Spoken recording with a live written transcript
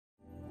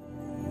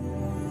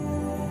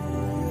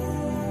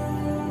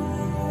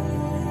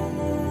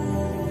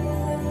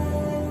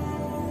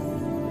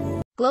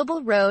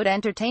global road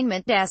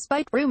entertainment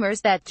despite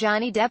rumors that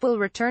Johnny Depp will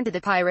return to the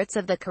Pirates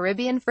of the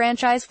Caribbean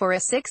franchise for a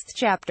sixth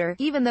chapter,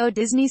 even though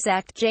Disney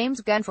sacked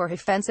James Gunn for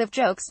offensive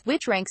jokes,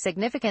 which rank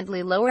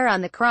significantly lower on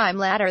the crime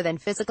ladder than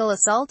physical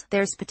assault.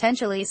 There's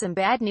potentially some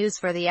bad news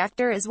for the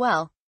actor as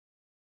well.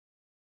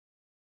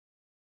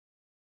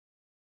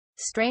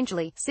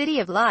 Strangely, City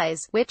of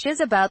Lies, which is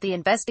about the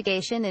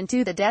investigation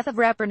into the death of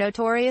rapper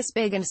Notorious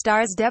Big and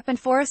stars Depp and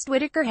Forest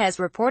Whitaker, has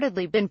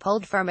reportedly been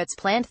pulled from its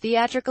planned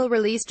theatrical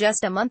release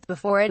just a month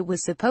before it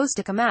was supposed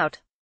to come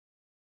out.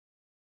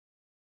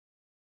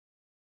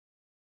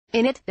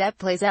 In it, Depp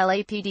plays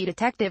LAPD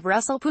detective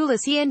Russell Poole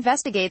as he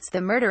investigates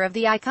the murder of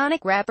the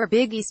iconic rapper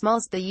Biggie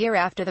Smalls the year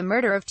after the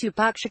murder of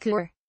Tupac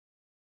Shakur.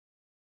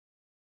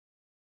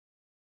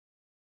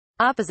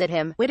 Opposite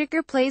him,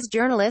 Whitaker plays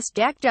journalist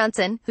Jack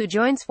Johnson, who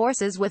joins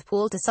forces with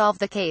Poole to solve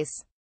the case.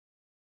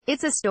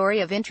 It's a story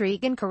of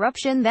intrigue and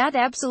corruption that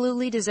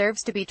absolutely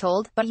deserves to be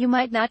told, but you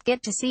might not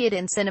get to see it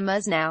in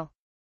cinemas now.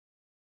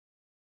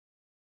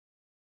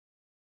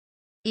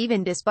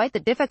 Even despite the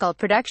difficult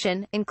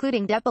production,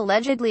 including Depp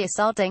allegedly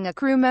assaulting a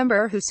crew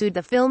member who sued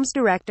the film's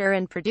director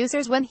and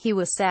producers when he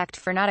was sacked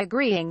for not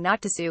agreeing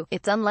not to sue,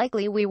 it's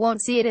unlikely we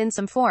won't see it in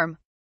some form.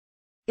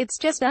 It's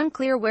just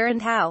unclear where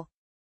and how.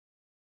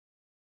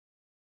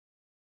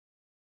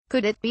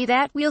 Could it be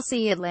that we'll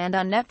see it land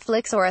on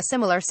Netflix or a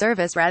similar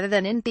service rather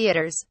than in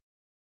theaters?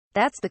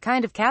 That's the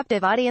kind of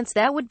captive audience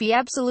that would be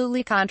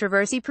absolutely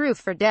controversy-proof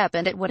for Depp,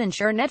 and it would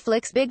ensure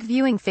Netflix big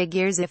viewing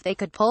figures if they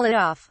could pull it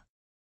off.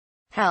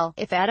 Hell,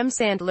 if Adam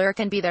Sandler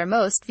can be their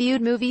most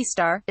viewed movie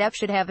star, Depp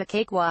should have a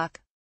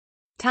cakewalk.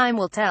 Time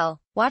will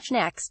tell. Watch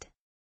next.